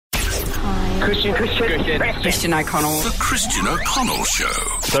Christian O'Connell. The Christian O'Connell Show.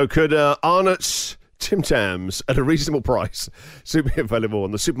 So could Arnott's Tim Tams at a reasonable price soon be available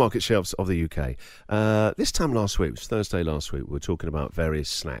on the supermarket shelves of the UK. This time last week, it was Thursday last week, we were talking about various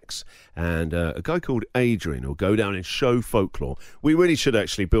snacks. And a guy called Adrian, who'll go down in show folklore. We really should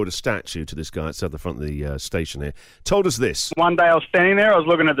actually build a statue to this guy outside the front of the station here. Told us this. One day I was standing there, I was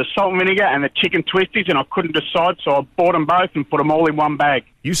looking at the salt and vinegar and the chicken twisties, and I couldn't decide, so I bought them both and put them all in one bag.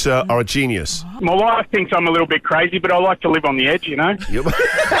 You, sir, are a genius. My wife thinks I'm a little bit crazy, but I like to live on the edge, you know?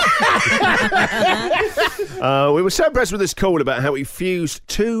 We were so impressed with this call about how he fused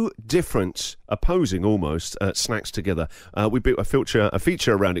two different, opposing almost, snacks together. We built a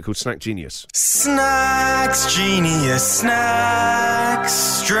feature around it called Snack Genius. Snacks Genius, snacks,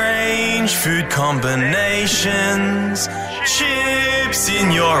 strange food combinations, chips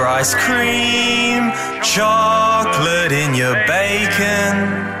in your ice cream, chocolate in your bacon.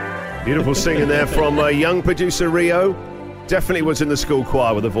 Beautiful singing there from young producer Rio. Definitely was in the school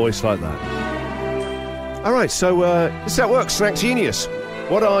choir with a voice like that. All right, so this is how it works, Snack Genius.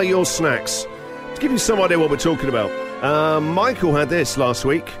 What are your snacks? To give you some idea what we're talking about. Michael had this last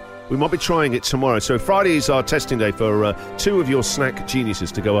week. We might be trying it tomorrow. So Friday is our testing day for two of your snack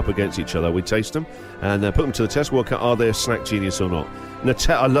geniuses to go up against each other. We taste them and put them to the test, work out are they a snack genius or not.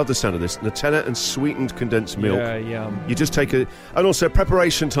 Nutella, I love the sound of this. Nutella and sweetened condensed milk. Yeah, yum. You just take and also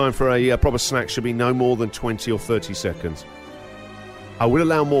preparation time for a proper snack should be no more than 20 or 30 seconds. I will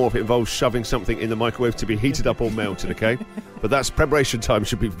allow more if it involves shoving something in the microwave to be heated up or melted, okay? But that's preparation time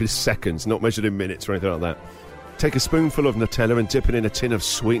should be seconds, not measured in minutes or anything like that. Take a spoonful of Nutella and dip it in a tin of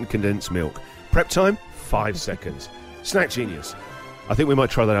sweetened condensed milk. Prep time, 5 seconds. Snack Genius. I think we might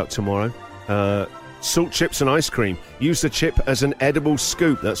try that out tomorrow. Salt chips and ice cream. Use the chip as an edible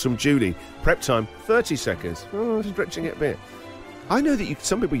scoop. That's from Julie. Prep time, 30 seconds. Oh, stretching it a bit. I know that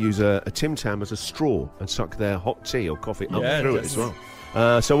some people use a Tim Tam as a straw and suck their hot tea or coffee up through it as well.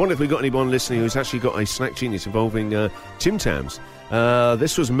 So I wonder if we've got anyone listening who's actually got a Snack Genius involving Tim Tams.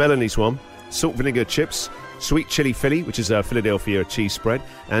 This was Melanie's one. Salt vinegar chips, sweet chili Philly, which is a Philadelphia cheese spread,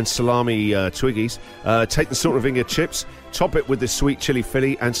 and salami Twiggies. Take the salt and vinegar chips, top it with the sweet chili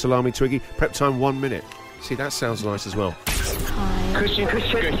Philly and salami Twiggy. Prep time 1 minute. See, that sounds nice as well. Christian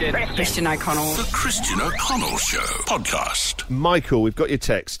O'Connell. The Christian O'Connell Show podcast. Michael, we've got your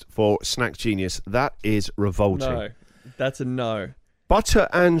text for Snack Genius. That is revolting. No, that's a no. Butter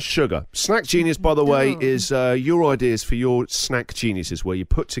and sugar. Snack Genius, by the way, is your ideas for your snack geniuses, where you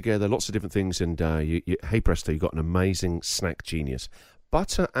put together lots of different things and, hey presto, you've got an amazing snack genius.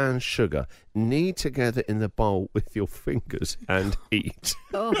 Butter and sugar knead together in the bowl with your fingers and eat.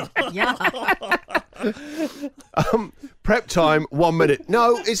 Oh, yeah. Prep time, 1 minute.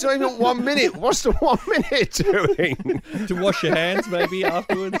 No, it's not even 1 minute. What's the 1 minute doing? To wash your hands, maybe,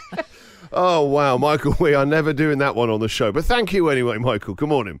 afterwards. Oh, wow, Michael, we are never doing that one on the show. But thank you anyway, Michael. Good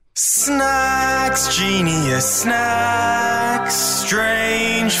morning. Snacks Genius, snacks,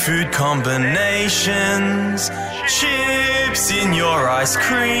 strange food combinations, chips in your ice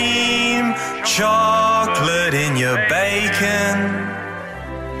cream, chocolate in your bacon.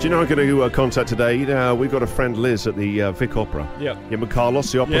 Do you know I'm going to contact today? We've got a friend, Liz, at the Vic Opera. Yep. With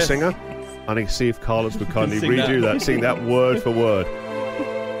Carlos, the opera singer. I need to see if Carlos would kindly sing that word for word.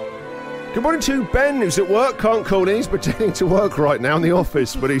 Good morning to Ben, who's at work. Can't call in. He's pretending to work right now in the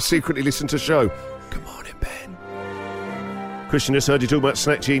office, but he secretly listens to the show. Good morning, Ben. Christian, just heard you talk about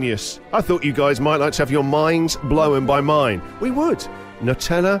Snack Genius. I thought you guys might like to have your minds blown by mine. We would.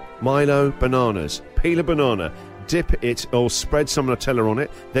 Nutella, Milo, bananas. Peel a banana. Dip it or spread some Nutella on it.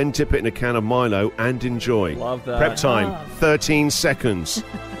 Then dip it in a can of Milo and enjoy. Love that. Prep time, 13 seconds.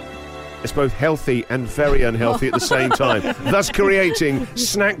 It's both healthy and very unhealthy at the same time, thus creating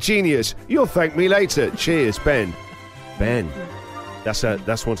Snack Genius. You'll thank me later. Cheers, Ben. Ben,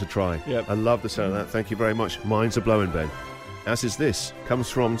 that's one to try. Yep. I love the sound of that. Thank you very much. Minds are blowing, Ben. As is this. Comes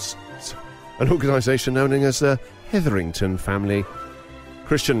from an organisation known as the Hetherington family.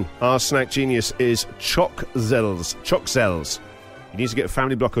 Christian, our Snack Genius is Choczels. You need to get a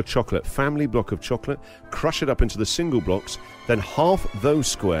family block of chocolate. Crush it up into the single blocks, then half those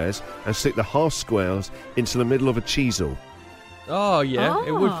squares and stick the half squares into the middle of a cheesel. Oh, yeah,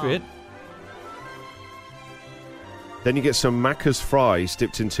 It would fit. Then you get some Macca's fries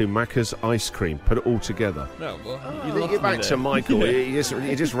dipped into Macca's ice cream. Put it all together. No, well, You're back to Michael. You're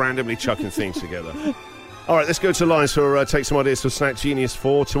just randomly chucking things together. All right, let's go to the lines for take some ideas for Snack Genius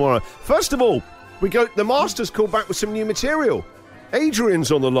for tomorrow. First of all, the Masters called back with some new material.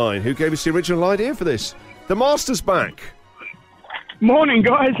 Adrian's on the line, who gave us the original idea for this. The Master's back. Morning,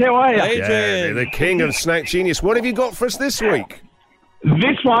 guys. How are you? Adrian. Yeah, the king of Snack Genius. What have you got for us this week?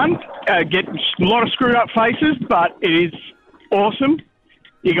 This one get a lot of screwed up faces, but it is awesome.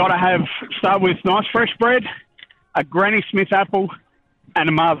 You got to start with nice fresh bread, a Granny Smith apple, and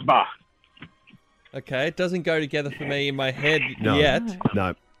a Mars bar. Okay, it doesn't go together for me in my head No. yet.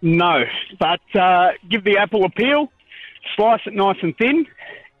 No. No, but give the apple a peel, slice it nice and thin,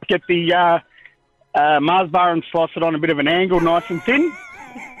 get the Mars bar and slice it on a bit of an angle, nice and thin,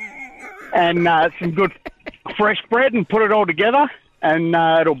 and some good fresh bread, and put it all together, and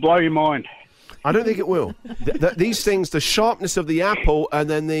it'll blow your mind. I don't think it will. These things, the sharpness of the apple and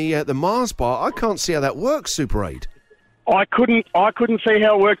then the Mars bar, I can't see how that works, Super 8. I couldn't see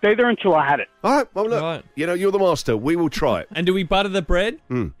how it worked either until I had it. All right, well, look, Right. you're the master. We will try it. And do we butter the bread?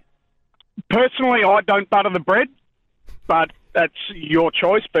 Personally, I don't butter the bread, but that's your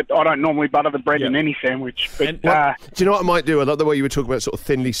choice. But I don't normally butter the bread in any sandwich. But And- Do you know what I might do? I like the way you were talking about sort of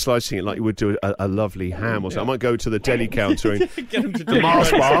thinly slicing it like you would do a lovely ham or something. I might go to the deli counter and Get them to the do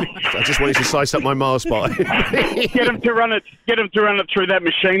Mars it. bar. I just wanted to slice up my Mars bar. get them to run it. Get them to run it through that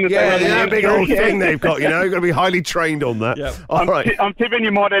machine. That Yeah, they run that the big through. old thing they've got, You've got to be highly trained on that. Yep. All right. I'm tipping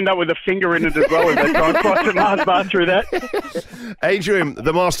you might end up with a finger in it as well if they try and slice the Mars bar through that. Adrian,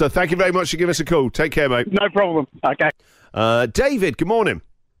 the master, thank you very much for giving us a call. Take care, mate. No problem. Okay. David, good morning.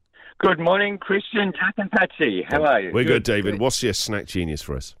 Good morning, Christian, Jack and Patsy. How are you? We're good, David. What's your snack genius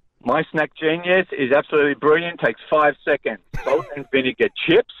for us? My snack genius is absolutely brilliant. Takes 5 seconds. Salt and vinegar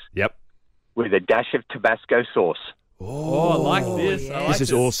chips Yep. with a dash of Tabasco sauce. Oh, I like this. I like This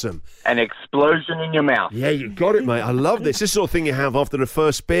is awesome. An explosion in your mouth. Yeah, you got it, mate. I love this. This is the sort of thing you have after the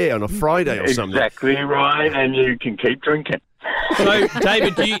first beer on a Friday or something. Exactly right, and you can keep drinking. So,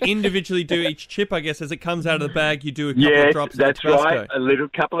 David, do you individually do each chip? I guess as it comes out of the bag, you do a couple of Yes, drops that's of Tabasco. right. A little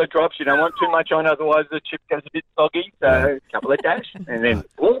couple of drops. You don't want too much on, otherwise the chip goes a bit soggy. So a couple of dash, and then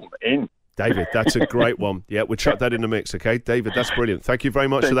boom, in. David, that's a great one. Yeah, we'll chuck that in the mix, okay? David, that's brilliant. Thank you very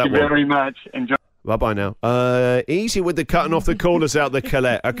much for Thank that you one. very much. Enjoy. Bye-bye now. Easy with the cutting off the corners out the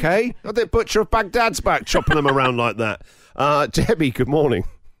Colette, okay? Not the butcher of Baghdad's back chopping them around like that. Debbie, good morning.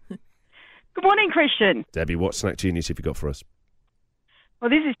 Good morning, Christian. Debbie, what snack genius have you got for us? Well,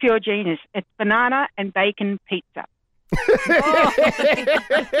 this is pure genius. It's banana and bacon pizza.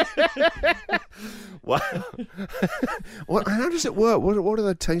 Wow. How does it work? What are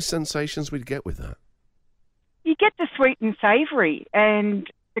the taste sensations we'd get with that? You get the sweet and savoury, and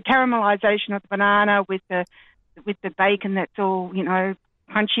the caramelisation of the banana with the bacon. That's all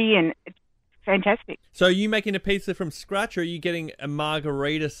crunchy, and it's fantastic. So, are you making a pizza from scratch, or are you getting a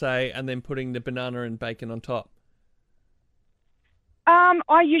margarita, say, and then putting the banana and bacon on top?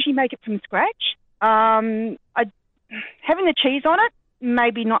 I usually make it from scratch. Having the cheese on it,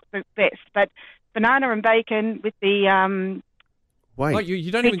 maybe not the best, but banana and bacon with the Wait, Oh,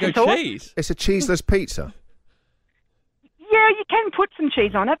 you don't even go Pizza sauce? it's cheese. a cheeseless pizza? yeah, you can put some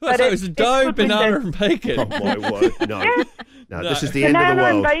cheese on it, Well, but so it's dough, good with banana, the- and bacon. Oh, my word. No. No, this is the Banana end of the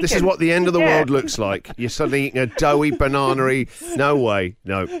and world. This is bacon. what the end of the Yeah. world looks like. You're suddenly eating a doughy, banana-y... No way.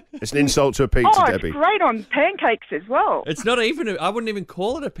 No. It's an insult to a pizza, Oh, Debbie. it's great on pancakes as well. It's not even. I wouldn't even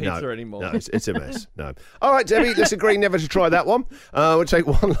call it a pizza No, anymore. No, it's a mess. No. All right, Debbie, let's agree never to try that one. We'll take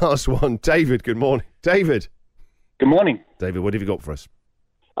one last one. David, good morning. David. Good morning. David, what have you got for us?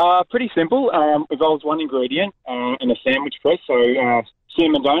 Pretty simple. Involves one ingredient and a sandwich press. So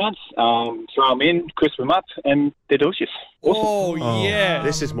cinnamon donuts, throw them in, crisp them up, and they're delicious. Awesome. Oh, yeah.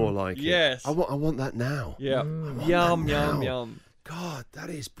 This is more like it. Yes. I want that now. Yeah. want Yum, that yum, now. yum. God, that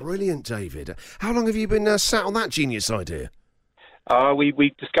is brilliant, David. How long have you been sat on that genius idea?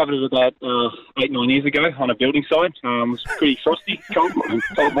 We discovered it about 8-9 years ago on a building site. It was pretty frosty, cold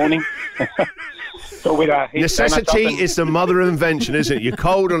morning. So we'd, heat Necessity donuts up and- is the mother of invention, isn't it? You're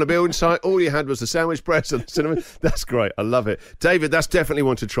cold on a building site, all you had was the sandwich press and the cinnamon. That's great. I love it. David, that's definitely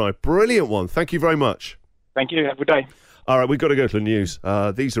one to try. Brilliant one. Thank you very much. Thank you. Have a good day. All right, we've got to go to the news.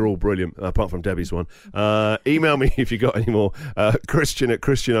 These are all brilliant, apart from Debbie's one. Email me if you got any more.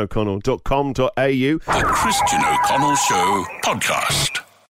 Christian@christianoconnell.com.au. The Christian O'Connell Show podcast.